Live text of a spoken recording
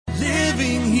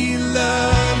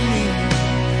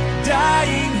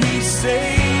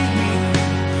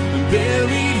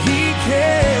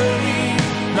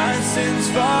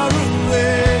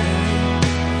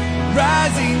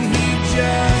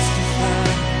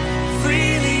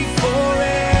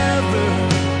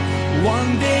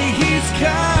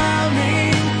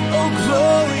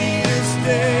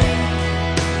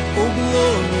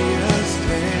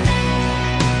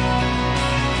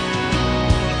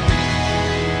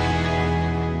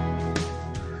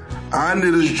And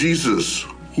it is Jesus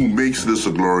who makes this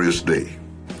a glorious day.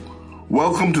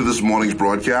 Welcome to this morning's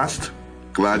broadcast.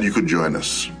 Glad you could join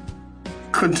us.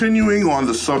 Continuing on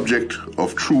the subject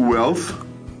of true wealth,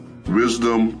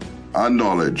 wisdom, and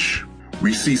knowledge,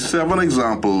 we see 7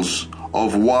 examples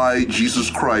of why Jesus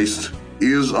Christ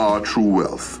is our true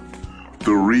wealth,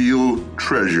 the real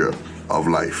treasure of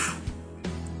life.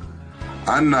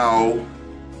 And now,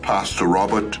 Pastor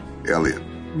Robert Elliott.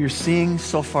 We are seeing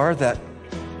so far that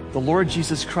the Lord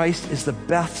Jesus Christ is the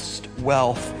best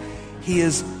wealth. He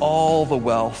is all the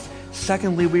wealth.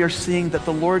 Secondly, we are seeing that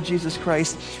the Lord Jesus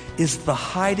Christ is the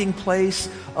hiding place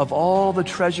of all the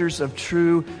treasures of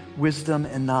true wisdom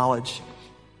and knowledge.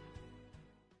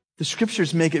 The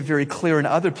scriptures make it very clear in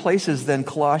other places than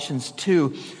Colossians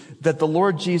 2 that the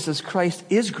Lord Jesus Christ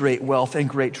is great wealth and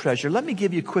great treasure. Let me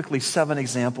give you quickly 7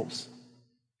 examples.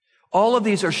 All of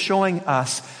these are showing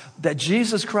us that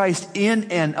Jesus Christ in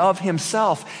and of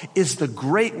himself is the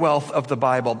great wealth of the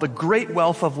Bible, the great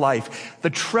wealth of life. The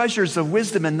treasures of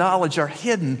wisdom and knowledge are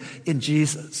hidden in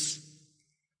Jesus.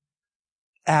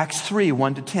 Acts 3,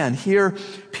 1-10. Here,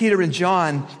 Peter and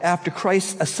John, after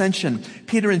Christ's ascension,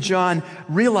 Peter and John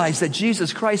realized that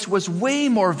Jesus Christ was way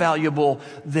more valuable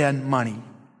than money.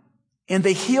 And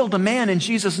they healed a man in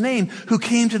Jesus' name who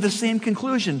came to the same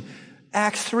conclusion.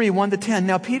 Acts 3, 1-10.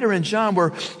 Now Peter and John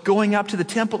were going up to the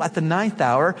temple at the 9th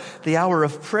hour, the hour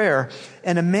of prayer,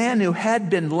 and a man who had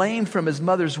been lame from his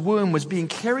mother's womb was being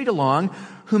carried along,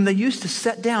 whom they used to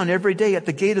set down every day at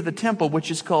the gate of the temple,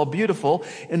 which is called Beautiful,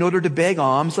 in order to beg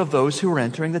alms of those who were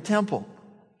entering the temple.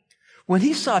 When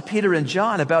he saw Peter and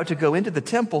John about to go into the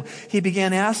temple, he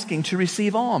began asking to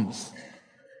receive alms.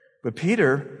 But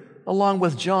Peter, along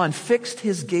with John, fixed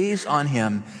his gaze on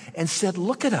him and said,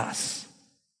 "Look at us."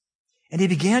 And he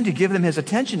began to give them his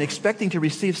attention, expecting to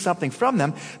receive something from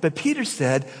them. But Peter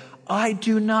said, "I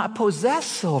do not possess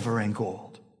silver and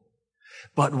gold,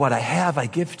 but what I have I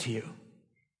give to you.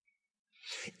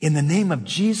 In the name of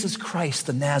Jesus Christ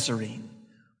the Nazarene,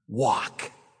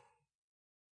 walk."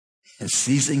 And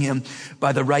seizing him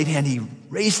by the right hand, he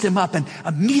raised him up, and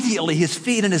immediately his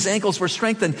feet and his ankles were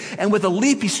strengthened. And with a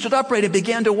leap, he stood upright and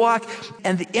began to walk,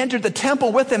 and they entered the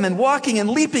temple with him, and walking and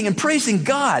leaping and praising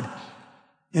God.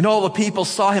 And all the people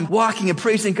saw him walking and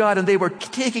praising God, and they were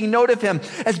taking note of him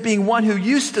as being one who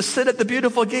used to sit at the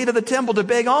beautiful gate of the temple to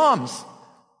beg alms.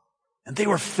 And they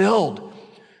were filled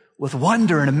with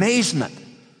wonder and amazement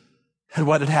at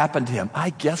what had happened to him. I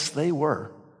guess they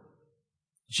were.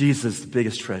 Jesus, the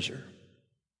biggest treasure.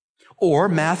 Or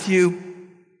Matthew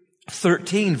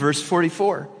 13, verse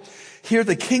 44. Here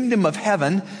the kingdom of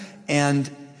heaven, and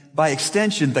by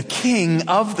extension, the king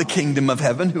of the kingdom of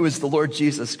heaven, who is the Lord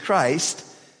Jesus Christ,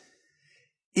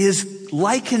 is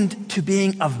likened to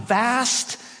being a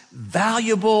vast,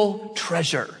 valuable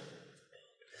treasure.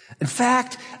 In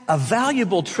fact, a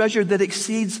valuable treasure that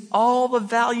exceeds all the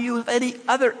value of any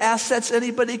other assets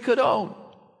anybody could own.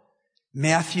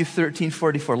 Matthew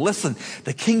 13:44. Listen,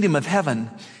 the kingdom of heaven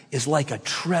is like a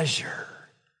treasure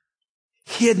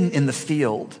hidden in the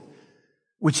field,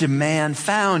 which a man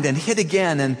found and hid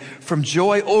again. And from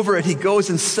joy over it, he goes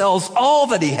and sells all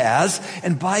that he has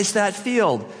and buys that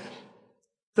field.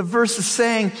 The verse is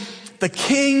saying the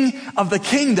king of the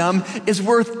kingdom is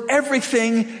worth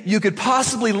everything you could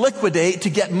possibly liquidate to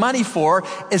get money for,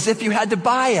 as if you had to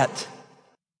buy it.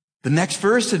 The next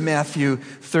verse in Matthew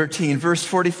 13, verse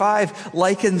 45,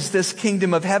 likens this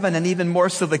kingdom of heaven, and even more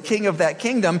so the king of that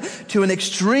kingdom, to an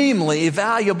extremely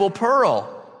valuable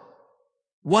pearl.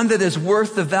 One that is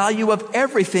worth the value of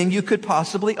everything you could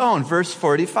possibly own. Verse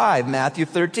 45, Matthew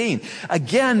 13.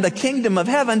 Again, the kingdom of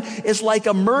heaven is like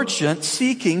a merchant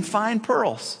seeking fine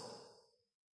pearls.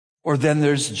 Or then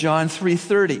there's John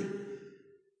 3:30,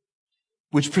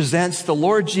 which presents the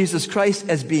Lord Jesus Christ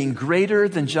as being greater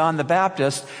than John the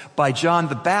Baptist, by John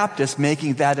the Baptist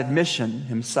making that admission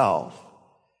himself.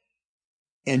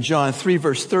 In John 3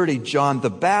 verse 30, John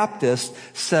the Baptist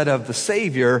said of the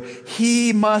Savior,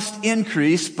 "He must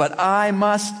increase, but I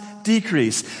must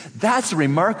decrease." That's a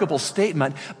remarkable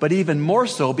statement, but even more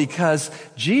so because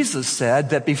Jesus said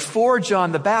that before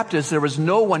John the Baptist, there was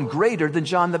no one greater than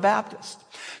John the Baptist.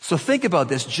 So think about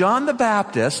this. John the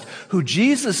Baptist, who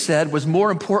Jesus said was more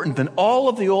important than all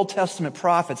of the Old Testament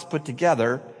prophets put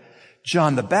together,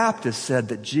 John the Baptist said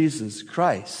that Jesus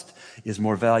Christ is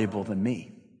more valuable than me.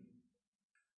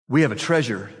 We have a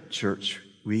treasure, church.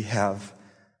 We have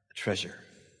a treasure.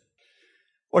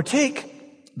 Or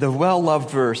take the well-loved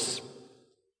verse,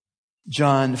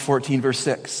 John 14, verse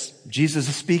 6. Jesus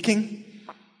is speaking.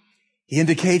 He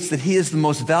indicates that he is the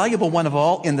most valuable one of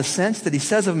all in the sense that he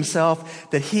says of himself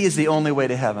that he is the only way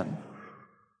to heaven.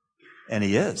 And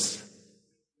he is.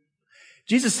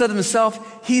 Jesus said of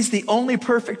himself, he's the only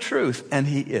perfect truth, and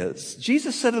he is.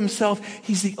 Jesus said of himself,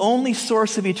 he's the only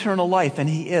source of eternal life, and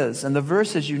he is. And the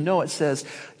verse, as you know, it says,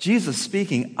 Jesus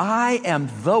speaking, I am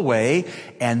the way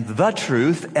and the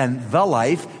truth and the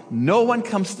life. No one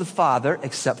comes to the Father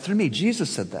except through me. Jesus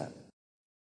said that.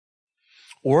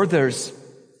 Or there's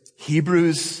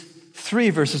Hebrews 3,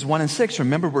 verses 1 and 6.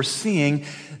 Remember, we're seeing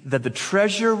that the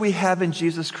treasure we have in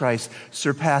Jesus Christ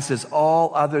surpasses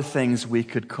all other things we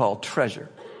could call treasure.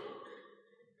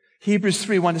 Hebrews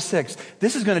 3, 1 to 6.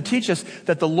 This is going to teach us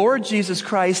that the Lord Jesus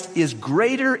Christ is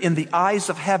greater in the eyes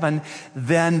of heaven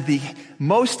than the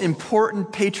most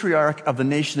important patriarch of the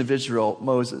nation of Israel,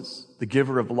 Moses, the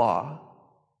giver of law,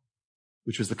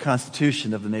 which was the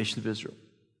constitution of the nation of Israel.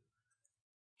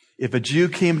 If a Jew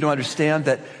came to understand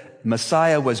that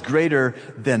Messiah was greater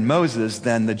than Moses,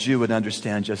 then the Jew would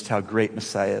understand just how great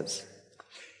Messiah is.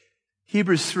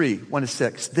 Hebrews 3, 1 to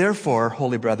 6. Therefore,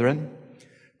 holy brethren,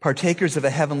 partakers of a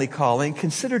heavenly calling,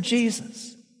 consider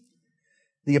Jesus,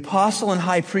 the apostle and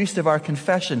high priest of our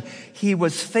confession. He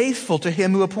was faithful to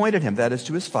him who appointed him, that is,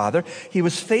 to his Father. He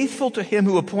was faithful to him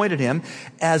who appointed him,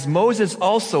 as Moses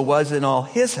also was in all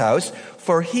his house,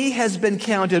 for he has been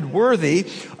counted worthy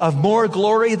of more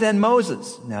glory than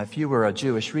Moses. Now, if you were a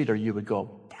Jewish reader, you would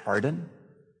go, pardon?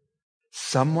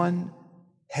 Someone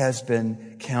has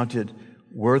been counted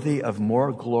worthy of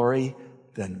more glory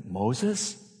than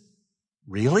Moses?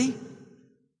 Really?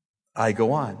 I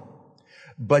go on.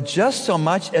 But just so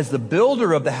much as the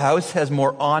builder of the house has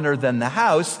more honor than the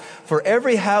house, for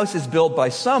every house is built by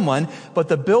someone, but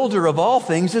the builder of all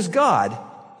things is God.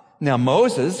 Now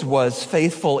Moses was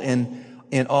faithful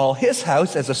in all his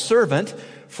house as a servant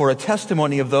for a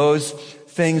testimony of those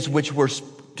things which were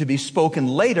to be spoken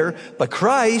later, but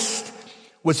Christ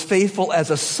was faithful as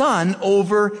a son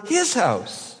over his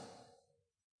house,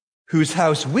 whose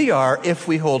house we are if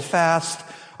we hold fast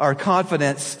our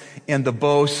confidence in the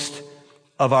boast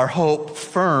of our hope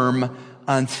firm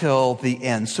until the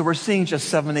end. So we're seeing just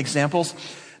 7 examples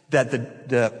that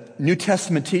the New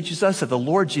Testament teaches us that the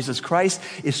Lord Jesus Christ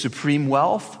is supreme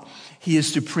wealth. He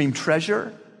is supreme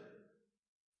treasure.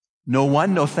 No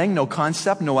one, no thing, no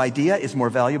concept, no idea is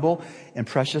more valuable and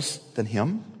precious than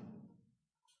him.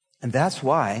 And that's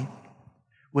why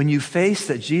when you face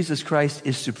that Jesus Christ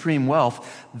is supreme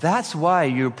wealth, that's why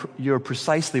you're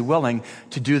precisely willing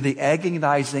to do the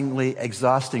agonizingly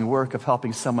exhausting work of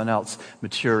helping someone else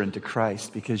mature into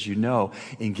Christ, because you know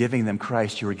in giving them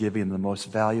Christ, you are giving them the most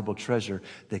valuable treasure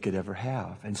they could ever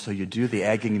have. And so you do the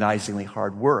agonizingly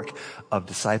hard work of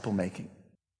disciple making.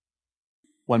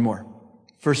 One more.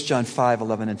 1 John 5,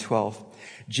 11 and 12.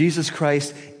 Jesus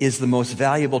Christ is the most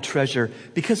valuable treasure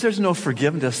because there's no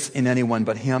forgiveness in anyone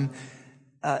but him.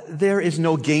 There is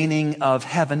no gaining of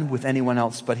heaven with anyone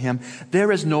else but him.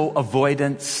 There is no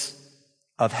avoidance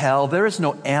of hell. There is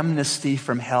no amnesty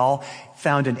from hell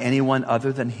found in anyone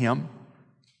other than him.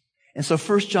 And so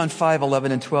 1 John 5,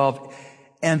 11 and 12,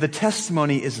 and the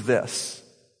testimony is this,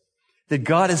 that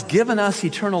God has given us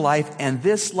eternal life, and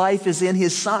this life is in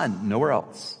his Son, nowhere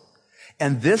else.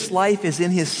 And this life is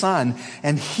in his Son,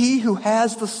 and he who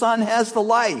has the Son has the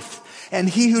life. And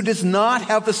he who does not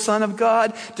have the Son of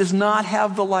God does not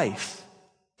have the life.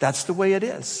 That's the way it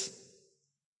is.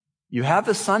 You have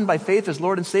the Son by faith as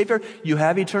Lord and Savior, you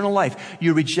have eternal life.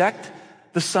 You reject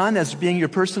the Son as being your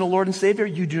personal Lord and Savior,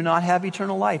 you do not have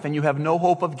eternal life, and you have no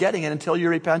hope of getting it until you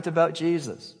repent about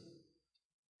Jesus.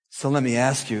 So let me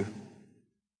ask you,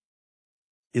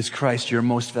 is Christ your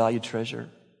most valued treasure?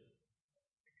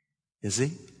 Is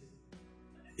he?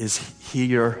 Is he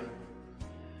your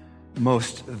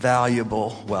most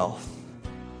valuable wealth?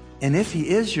 And if he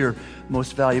is your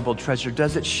most valuable treasure,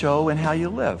 does it show in how you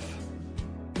live?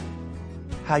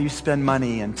 How you spend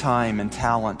money and time and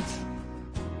talent?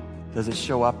 Does it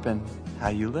show up in how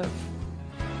you live?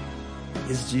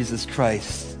 Is Jesus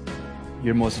Christ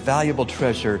your most valuable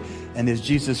treasure? And is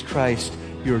Jesus Christ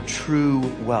your true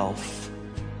wealth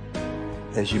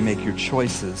as you make your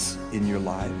choices in your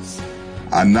lives?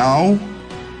 And now,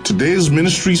 today's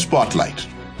ministry spotlight.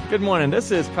 Good morning.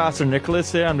 This is Pastor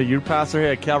Nicholas here. I'm the youth pastor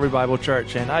here at Calvary Bible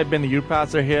Church, and I've been the youth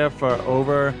pastor here for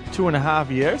over 2.5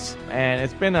 years, and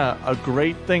it's been a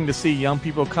great thing to see young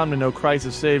people come to know Christ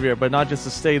as Savior, but not just to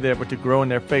stay there, but to grow in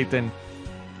their faith. And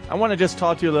I want to just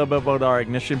talk to you a little bit about our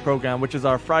Ignition program, which is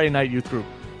our Friday night youth group.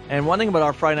 And one thing about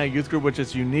our Friday night youth group, which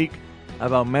is unique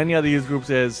about many other youth groups,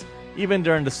 is even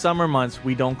during the summer months,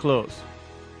 we don't close.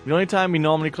 The only time we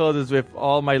normally close is if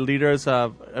all my leaders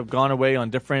have gone away on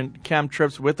different camp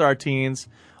trips with our teens,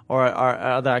 or our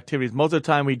other activities. Most of the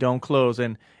time we don't close.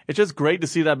 And it's just great to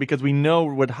see that because we know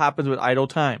what happens with idle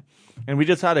time. And we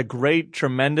just had a great,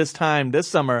 tremendous time this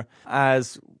summer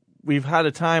as we've had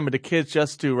a time with the kids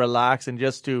just to relax and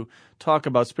just to talk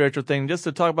about spiritual things, just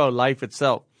to talk about life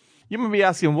itself. You may be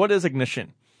asking, what is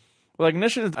Ignition? Well,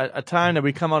 Ignition is a time that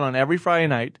we come out on every Friday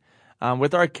night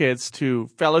with our kids to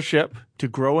fellowship, to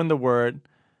grow in the Word,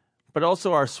 but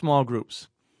also our small groups.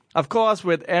 Of course,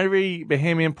 with every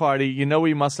Bahamian party,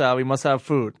 we must have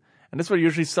food. And this is what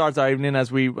usually starts our evening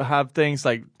as we have things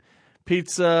like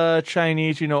pizza,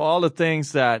 Chinese, all the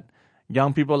things that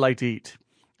young people like to eat.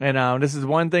 And this is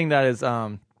one thing that is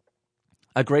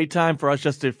a great time for us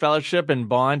just to fellowship and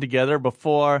bond together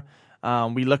before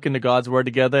we look into God's Word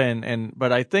together.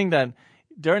 But I think that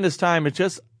during this time, it's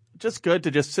just good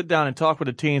to just sit down and talk with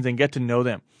the teens and get to know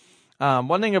them.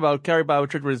 One thing about Calvary Bible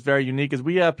Church which is very unique is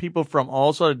we have people from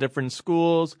all sort of different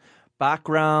schools,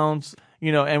 backgrounds,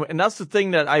 and that's the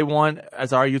thing that I want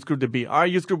as our youth group to be. Our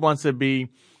youth group wants to be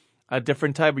a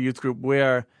different type of youth group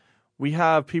where we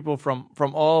have people from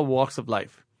all walks of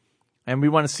life. And we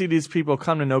want to see these people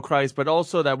come to know Christ, but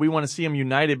also that we want to see them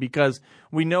united because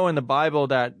we know in the Bible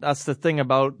that that's the thing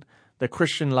about the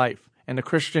Christian life and the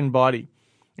Christian body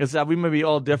is that we may be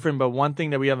all different, but one thing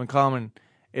that we have in common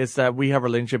is that we have a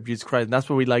relationship with Jesus Christ. And that's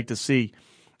what we like to see.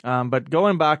 But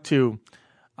going back to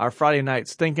our Friday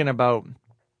nights, thinking about,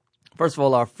 first of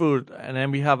all, our food, and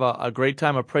then we have a great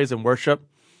time of praise and worship.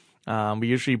 We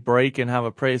usually break and have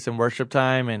a praise and worship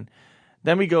time, and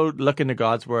then we go look into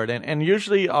God's Word. And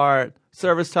usually our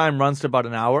service time runs to about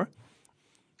an hour,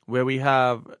 where we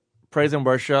have praise and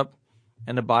worship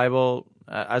and the Bible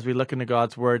as we look into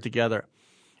God's Word together.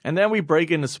 And then we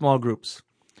break into small groups.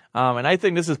 And I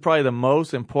think this is probably the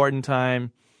most important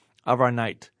time of our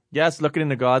night. Yes, looking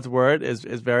into God's Word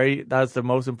that's the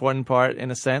most important part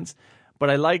in a sense. But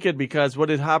I like it because what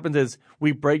happens is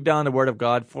we break down the Word of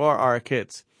God for our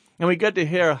kids. And we get to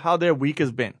hear how their week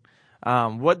has been,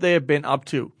 what they have been up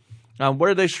to, what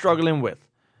are they struggling with.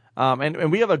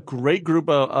 And we have a great group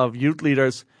of youth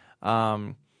leaders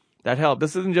that help.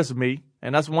 This isn't just me.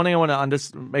 And that's one thing I want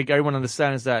to make everyone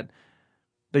understand is that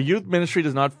the youth ministry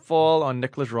does not fall on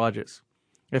Nicholas Rogers.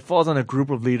 It falls on a group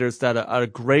of leaders that are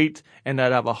great and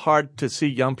that have a heart to see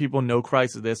young people know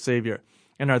Christ as their Savior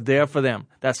and are there for them,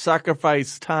 that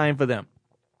sacrifice time for them.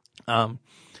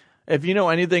 If you know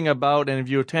anything about, and if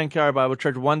you attend Calvary Bible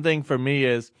Church, one thing for me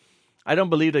is I don't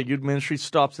believe that youth ministry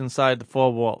stops inside the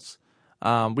four walls.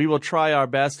 We will try our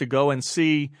best to go and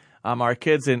see our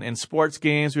kids in sports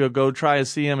games. We will go try to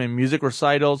see them in music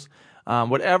recitals.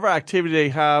 Whatever activity they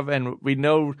have, and we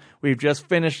know we've just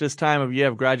finished this time of year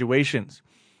of graduations.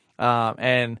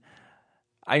 And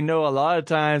I know a lot of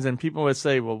times, and people would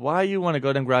say, well, why you want to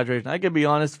go to graduation? I can be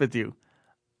honest with you.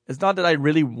 It's not that I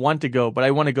really want to go, but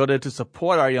I want to go there to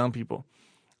support our young people.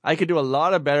 I could do a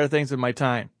lot of better things with my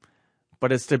time,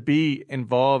 but it's to be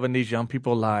involved in these young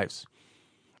people's lives.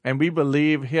 And we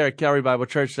believe here at Calvary Bible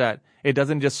Church that it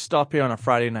doesn't just stop here on a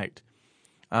Friday night.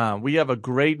 We have a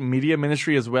great media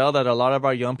ministry as well that a lot of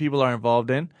our young people are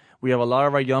involved in. We have a lot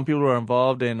of our young people who are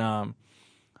involved in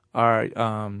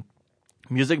our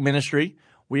music ministry.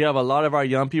 We have a lot of our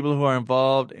young people who are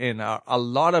involved in a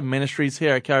lot of ministries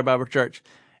here at Calvary Bible Church.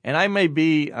 And I may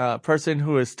be a person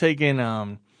who is taking,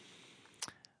 the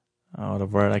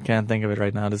word, I can't think of it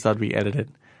right now. This ought to be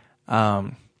edited. I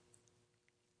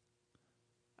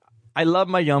love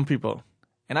my young people.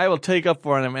 And I will take up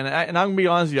for them. And I'm going to be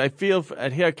honest with you, I feel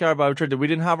here at Calvary Bible Church that we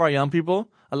didn't have our young people,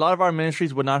 a lot of our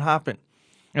ministries would not happen.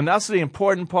 And that's the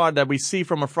important part that we see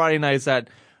from a Friday night is that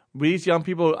these young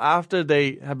people, after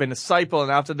they have been discipled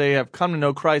and after they have come to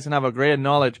know Christ and have a greater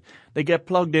knowledge, they get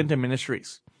plugged into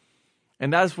ministries.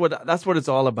 And that's what it's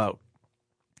all about.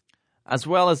 As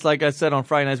well as, like I said, on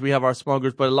Friday nights, we have our small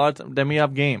groups, but then we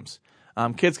have games.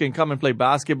 Kids can come and play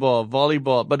basketball,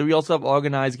 volleyball, but we also have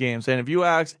organized games. And if you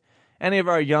ask any of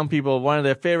our young people, one of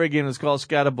their favorite games is called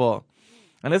scatterball.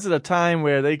 And this is a time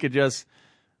where they could just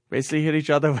basically hit each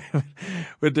other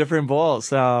with different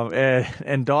balls,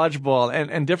 and dodgeball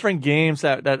and different games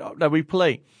that we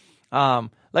play.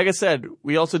 Like I said,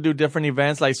 we also do different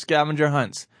events like scavenger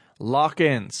hunts,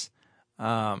 lock-ins.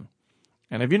 And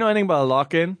if you know anything about a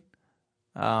lock-in,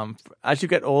 as you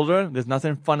get older, there's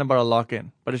nothing fun about a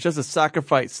lock-in, but it's just a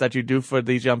sacrifice that you do for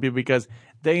these young people because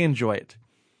they enjoy it.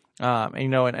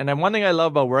 And one thing I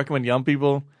love about working with young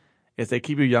people is they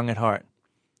keep you young at heart.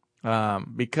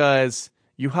 Because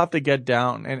you have to get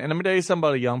down. And let me tell you something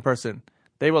about a young person.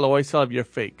 They will always tell if you're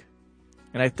fake.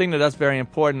 And I think that's very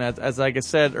important. As like I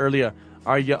said earlier,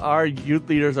 our youth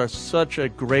leaders are such a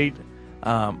great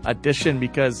addition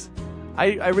because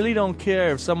I really don't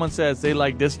care if someone says they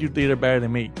like this youth leader better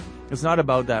than me. It's not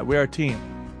about that. We're a team.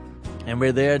 And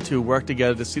we're there to work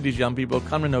together to see these young people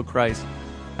come to know Christ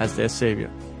as their Savior.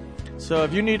 So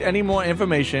if you need any more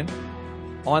information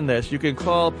on this, you can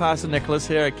call Pastor Nicholas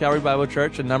here at Calvary Bible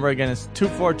Church. The number again is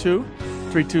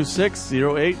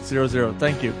 242-326-0800.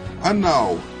 Thank you. And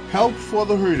now, help for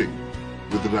the hurting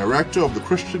with the director of the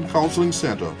Christian Counseling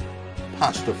Center,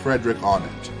 Pastor Frederick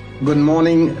Arnett. Good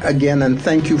morning again, and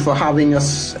thank you for having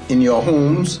us in your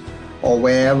homes or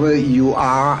wherever you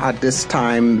are at this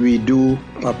time. We do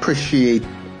appreciate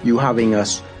you having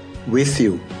us with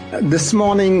you. This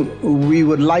morning, we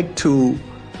would like to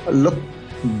look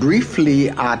briefly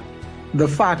at the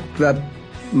fact that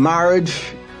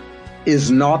marriage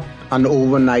is not an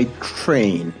overnight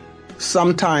train.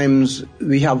 Sometimes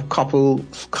we have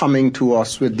couples coming to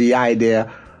us with the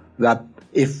idea that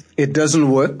if it doesn't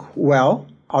work, well,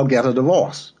 I'll get a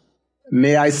divorce.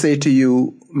 May I say to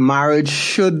you, marriage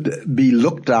should be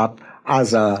looked at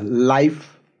as a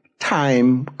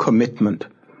lifetime commitment.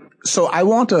 So I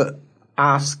want to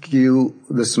ask you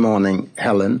this morning,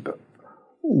 Helen,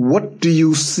 what do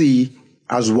you see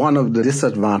as one of the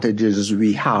disadvantages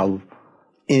we have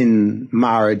in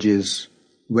marriages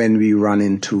when we run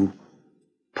into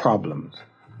problems?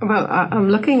 Well, I'm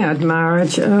looking at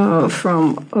marriage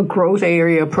from a growth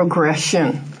area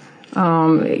progression.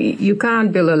 You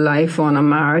can't build a life on a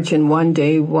marriage in one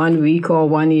day, 1 week, or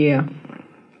 1 year.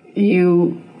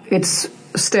 It's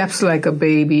steps like a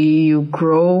baby. You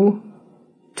grow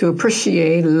to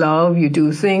appreciate love. You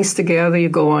do things together. You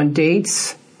go on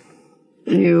dates.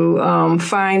 You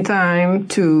find time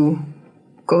to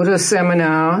go to a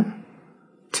seminar,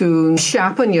 to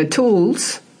sharpen your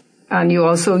tools. And you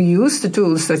also use the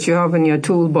tools that you have in your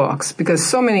toolbox, because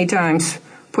so many times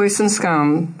persons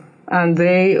come and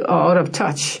they are out of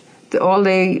touch.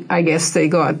 They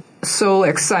got so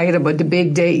excited about the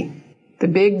big day. The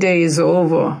big day is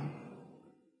over.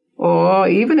 Or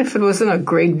even if it wasn't a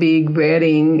great big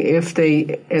wedding, if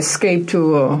they escape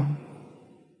to a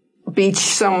beach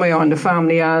somewhere on the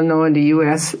family island or in the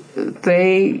U.S.,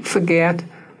 they forget,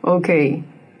 okay,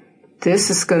 this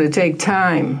is going to take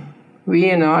time. We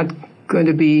are not going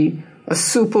to be a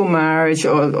super marriage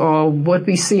or what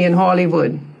we see in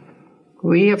Hollywood.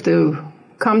 We have to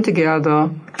come together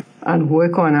and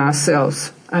work on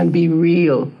ourselves and be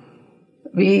real.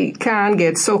 We can't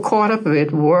get so caught up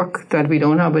with work that we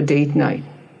don't have a date night.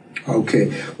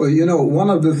 Okay. Well, one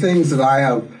of the things that I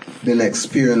have been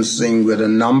experiencing with a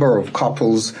number of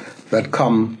couples that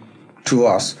come to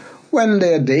us, when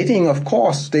they're dating, of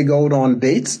course, they go on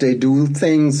dates, they do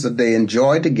things that they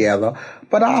enjoy together,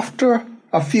 but after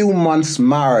a few months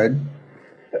married,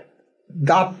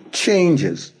 that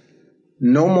changes.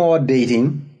 No more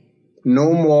dating,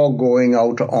 no more going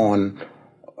out on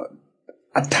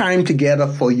a time together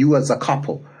for you as a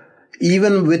couple.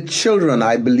 Even with children,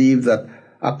 I believe that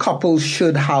a couple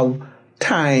should have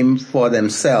time for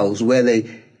themselves where they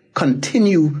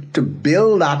continue to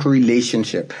build that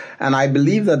relationship. And I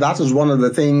believe that that is one of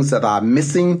the things that are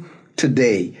missing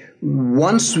today.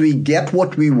 Once we get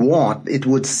what we want, it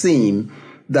would seem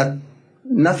that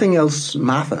nothing else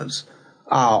matters.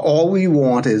 All we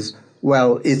want is,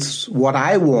 well, it's what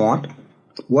I want,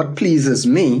 what pleases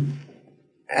me,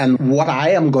 and what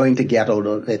I am going to get out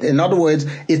of it. In other words,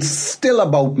 it's still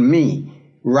about me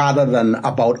rather than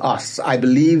about us. I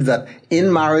believe that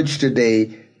in marriage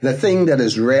today, the thing that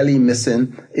is really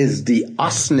missing is the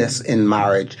usness in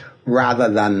marriage rather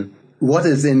than what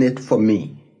is in it for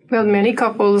me. Well, many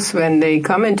couples, when they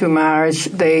come into marriage,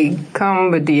 they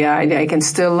come with the idea, I can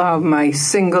still have my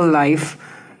single life.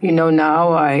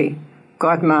 Now I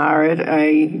got married,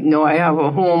 I know I have a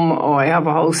home or I have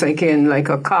a house, I can, like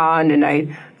a car, and then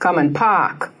I come and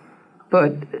park.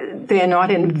 But they're not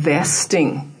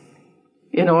investing.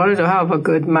 In order to have a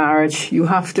good marriage, you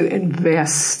have to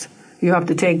invest. You have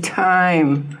to take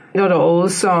time. The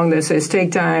old song that says,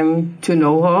 take time to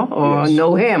know her or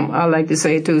know him. I like to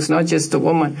say it too, it's not just a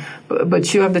woman.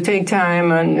 But you have to take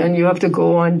time and you have to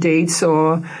go on dates,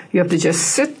 or you have to just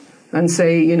sit and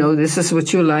say, this is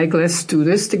what you like, let's do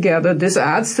this together. This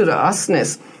adds to the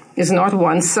usness. It's not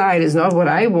one side, it's not what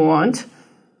I want.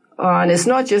 And it's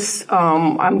not just,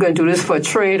 I'm going to do this for a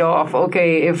trade-off.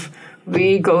 Okay, if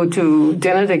we go to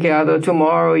dinner together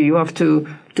tomorrow, you have to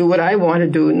do what I want to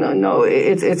do. No,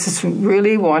 it's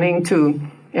really wanting to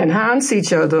enhance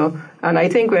each other. And I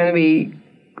think when we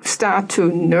start to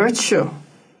nurture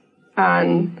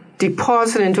and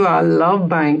deposit into our love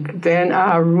bank, then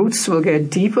our roots will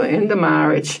get deeper in the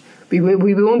marriage. We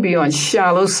won't be on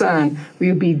shallow sand.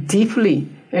 We'll be deeply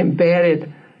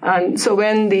embedded. And so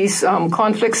when these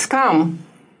conflicts come,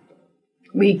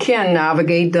 we can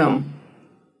navigate them.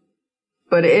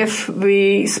 But if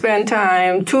we spend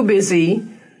time too busy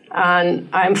and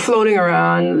I'm floating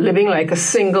around living like a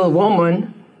single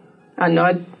woman and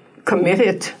not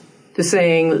committed to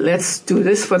saying, let's do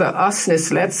this for the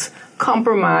usness, let's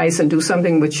compromise and do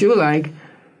something which you like,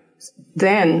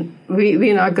 then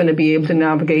we're not going to be able to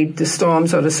navigate the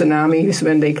storms or the tsunamis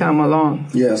when they come along.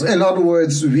 Yes. In other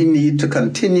words, we need to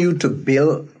continue to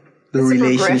build the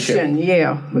relationship. Progression,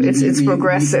 yeah. It's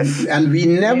progressive. And we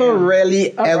never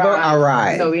really ever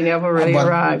arrive. No, we never really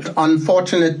arrive.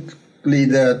 Unfortunately,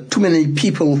 there are too many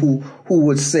people who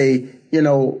would say, you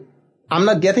know, I'm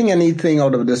not getting anything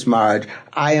out of this marriage.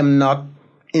 I am not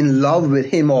in love with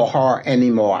him or her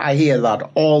anymore. I hear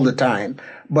that all the time.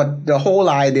 But the whole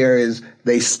idea is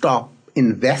they stop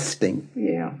investing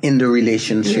in the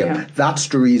relationship. Yeah. That's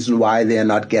the reason why they're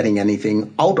not getting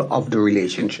anything out of the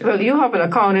relationship. Well, you have an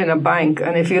account in a bank,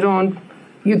 and if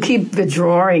you keep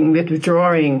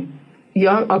withdrawing,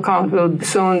 your account will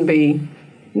soon be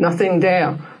nothing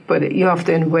there. But you have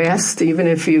to invest, even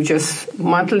if you just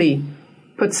monthly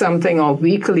put something or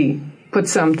weekly put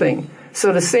something.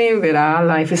 So the same with our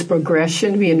life is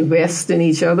progression. We invest in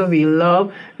each other. We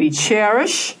love, we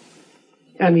cherish,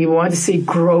 and we want to see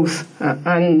growth.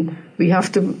 And we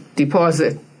have to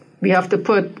deposit. We have to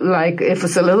put, like, if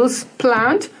it's a little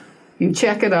plant, you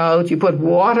check it out, you put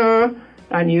water,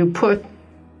 and you put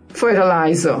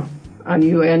fertilizer, and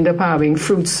you end up having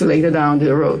fruits later down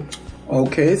the road.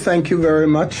 Okay, thank you very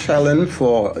much, Helen,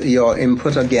 for your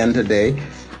input again today.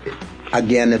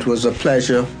 Again, it was a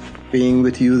pleasure being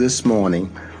with you this morning,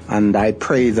 and I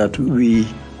pray that we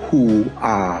who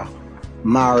are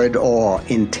married or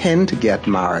intend to get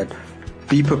married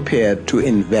be prepared to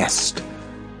invest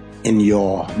in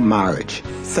your marriage.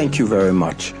 Thank you very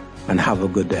much, and have a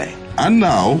good day. And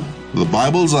now, the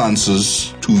Bible's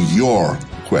answers to your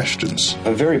questions.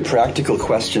 A very practical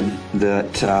question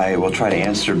that I will try to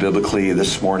answer biblically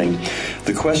this morning.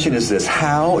 The question is this: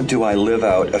 how do I live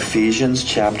out Ephesians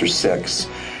chapter 6,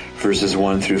 verses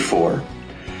 1 through 4?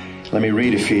 Let me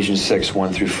read Ephesians 6,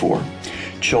 1 through 4.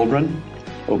 Children,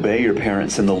 obey your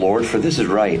parents in the Lord, for this is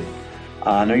right.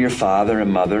 Honor your father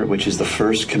and mother, which is the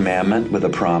first commandment with a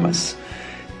promise,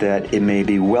 that it may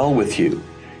be well with you,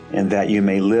 and that you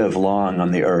may live long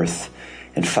on the earth.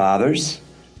 And fathers,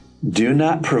 do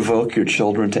not provoke your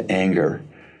children to anger,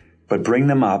 but bring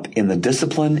them up in the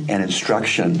discipline and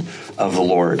instruction of the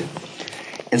Lord.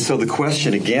 And so the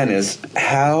question again is,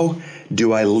 how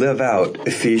do I live out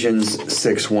Ephesians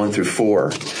 6, 1 through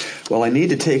 4? Well, I need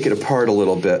to take it apart a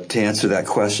little bit to answer that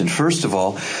question. First of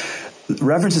all,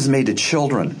 reference is made to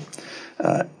children.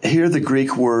 Here the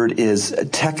Greek word is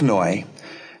teknoi,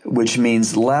 which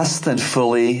means less than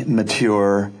fully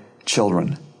mature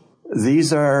children.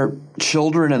 These are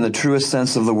children in the truest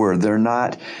sense of the word. They're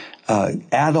not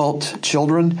adult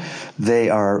children. They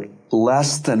are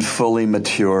less than fully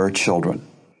mature children.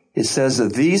 It says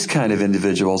that these kind of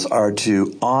individuals are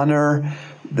to honor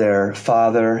their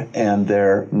father and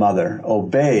their mother.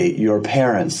 Obey your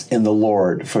parents in the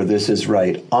Lord, for this is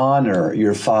right. Honor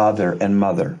your father and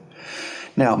mother.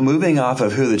 Now, moving off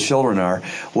of who the children are,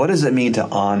 what does it mean to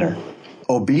honor?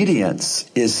 Obedience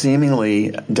is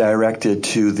seemingly directed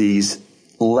to these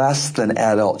less than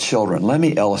adult children. Let me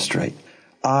illustrate.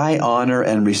 I honor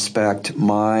and respect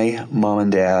my mom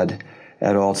and dad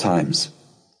at all times,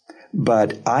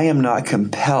 but I am not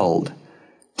compelled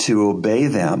to obey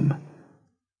them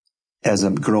as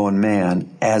a grown man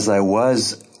as I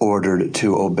was ordered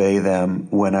to obey them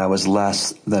when I was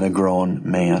less than a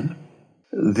grown man.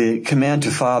 The command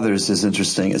to fathers is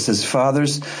interesting. It says,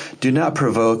 fathers, do not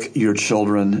provoke your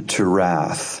children to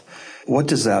wrath. What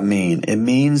does that mean? It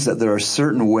means that there are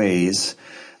certain ways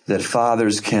that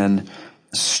fathers can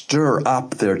stir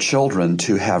up their children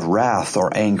to have wrath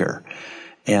or anger.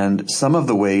 And some of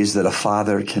the ways that a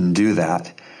father can do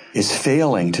that is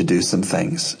failing to do some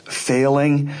things,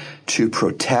 failing to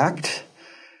protect,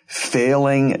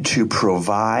 failing to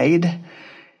provide,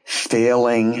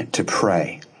 failing to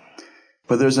pray.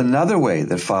 But there's another way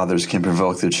that fathers can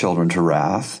provoke their children to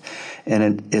wrath, and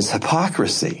it is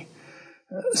hypocrisy,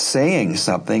 saying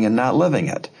something and not living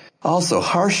it. Also,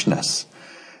 harshness,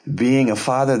 being a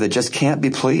father that just can't be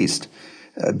pleased,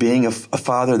 being a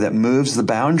father that moves the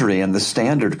boundary and the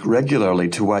standard regularly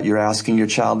to what you're asking your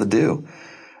child to do.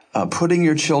 Putting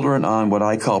your children on what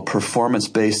I call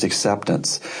performance-based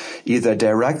acceptance, either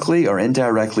directly or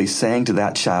indirectly saying to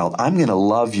that child, I'm going to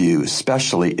love you,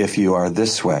 especially if you are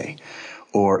this way,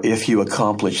 or if you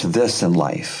accomplish this in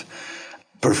life.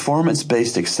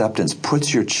 Performance-based acceptance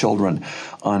puts your children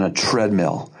on a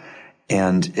treadmill,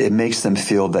 And it makes them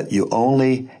feel that you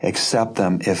only accept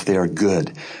them if they are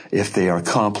good, if they are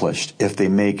accomplished, if they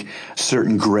make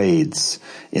certain grades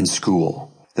in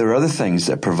school. There are other things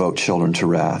that provoke children to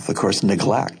wrath. Of course,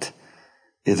 neglect,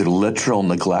 either literal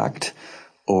neglect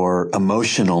or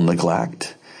emotional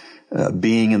neglect.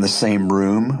 Being in the same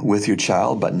room with your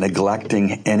child, but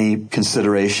neglecting any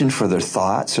consideration for their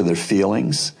thoughts or their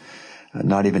feelings.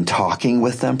 Not even talking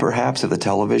with them, perhaps, if the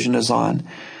television is on.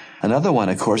 Another one,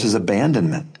 of course, is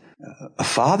abandonment. A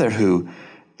father who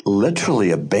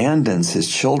literally abandons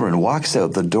his children, walks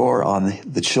out the door on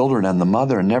the children and the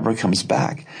mother and never comes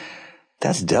back.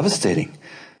 That's devastating.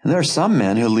 And there are some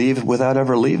men who leave without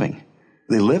ever leaving.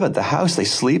 They live at the house, they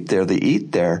sleep there, they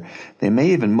eat there, they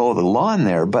may even mow the lawn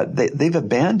there, but they've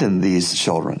abandoned these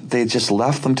children. They just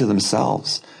left them to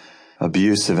themselves.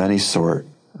 Abuse of any sort,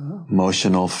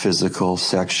 emotional, physical,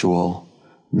 sexual,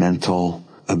 mental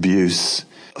abuse,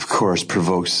 of course,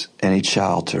 provokes any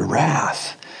child to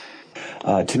wrath.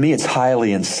 To me, it's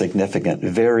highly insignificant,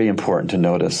 very important to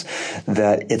notice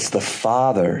that it's the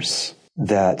fathers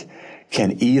that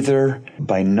can either,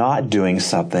 by not doing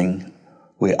something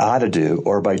we ought to do,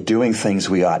 or by doing things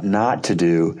we ought not to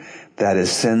do, that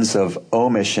is sins of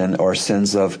omission or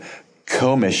sins of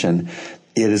commission,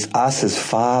 it is us as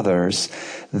fathers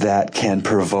that can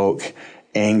provoke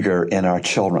anger in our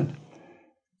children.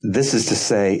 This is to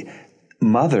say,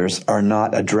 mothers are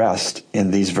not addressed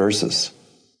in these verses.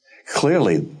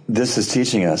 Clearly, this is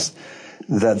teaching us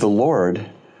that the Lord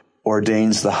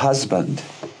ordains the husband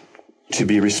to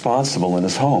be responsible in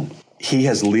his home. He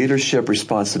has leadership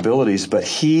responsibilities, but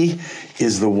he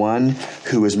is the one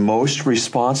who is most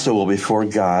responsible before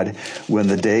God when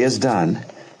the day is done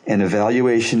and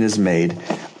evaluation is made.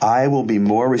 I will be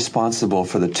more responsible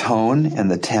for the tone and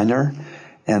the tenor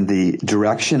and the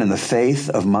direction and the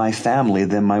faith of my family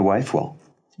than my wife will.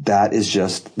 That is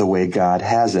just the way God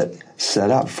has it set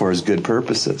up for his good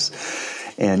purposes.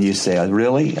 And you say,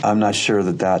 really? I'm not sure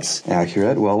that that's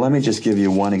accurate. Well, let me just give you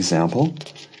one example.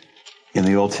 In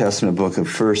the Old Testament book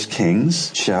of 1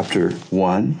 Kings, chapter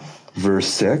 1, verse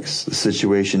 6, the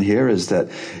situation here is that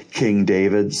King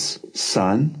David's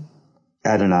son,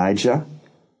 Adonijah,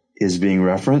 is being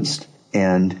referenced,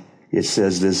 and it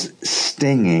says this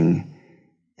stinging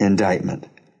indictment.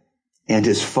 And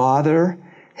his father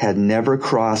had never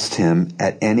crossed him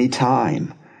at any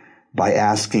time by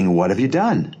asking, "What have you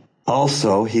done?"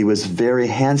 Also, he was a very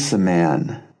handsome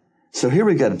man. So here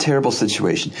we've got a terrible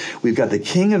situation. We've got the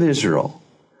king of Israel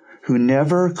who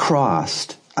never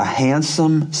crossed a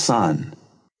handsome son.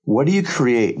 What do you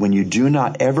create when you do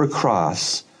not ever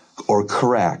cross or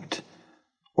correct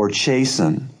or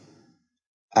chasten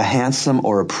a handsome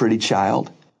or a pretty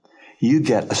child? You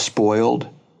get a spoiled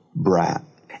brat.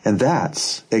 And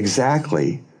that's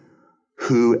exactly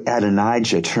who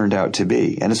Adonijah turned out to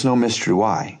be. And it's no mystery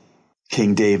why.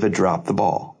 King David dropped the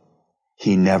ball.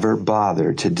 He never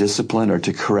bothered to discipline or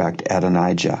to correct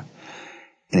Adonijah.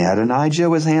 And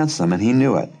Adonijah was handsome, and he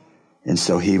knew it. And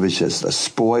so he was just a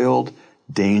spoiled,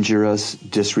 dangerous,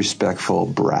 disrespectful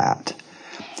brat.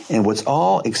 And what's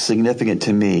all significant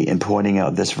to me in pointing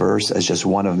out this verse as just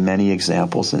one of many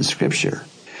examples in Scripture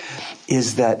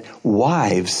is that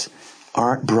wives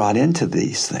aren't brought into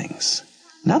these things.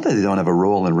 Not that they don't have a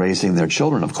role in raising their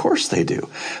children. Of course they do.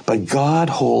 But God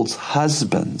holds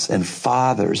husbands and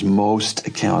fathers most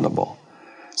accountable.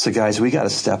 So guys, we got to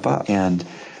step up, and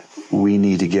we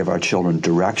need to give our children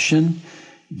direction,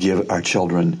 give our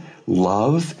children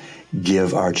love,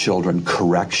 give our children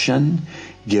correction,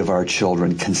 give our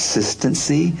children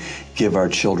consistency, give our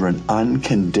children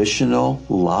unconditional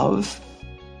love,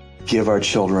 give our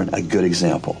children a good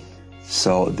example.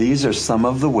 So these are some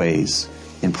of the ways,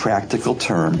 in practical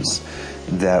terms,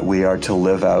 that we are to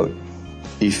live out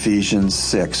Ephesians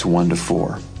 6,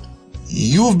 1-4.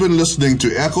 You've been listening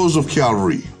to Echoes of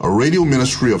Calvary, a radio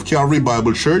ministry of Calvary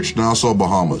Bible Church, Nassau,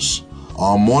 Bahamas.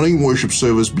 Our morning worship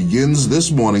service begins this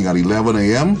morning at 11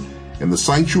 a.m. in the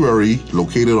sanctuary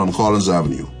located on Collins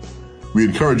Avenue. We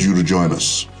encourage you to join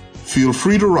us. Feel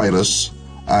free to write us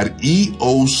at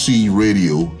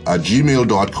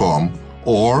eocradio@gmail.com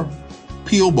or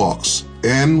P.O. Box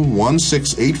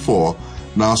N1684,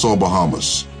 Nassau,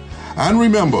 Bahamas. And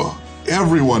remember,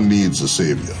 everyone needs a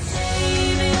Savior.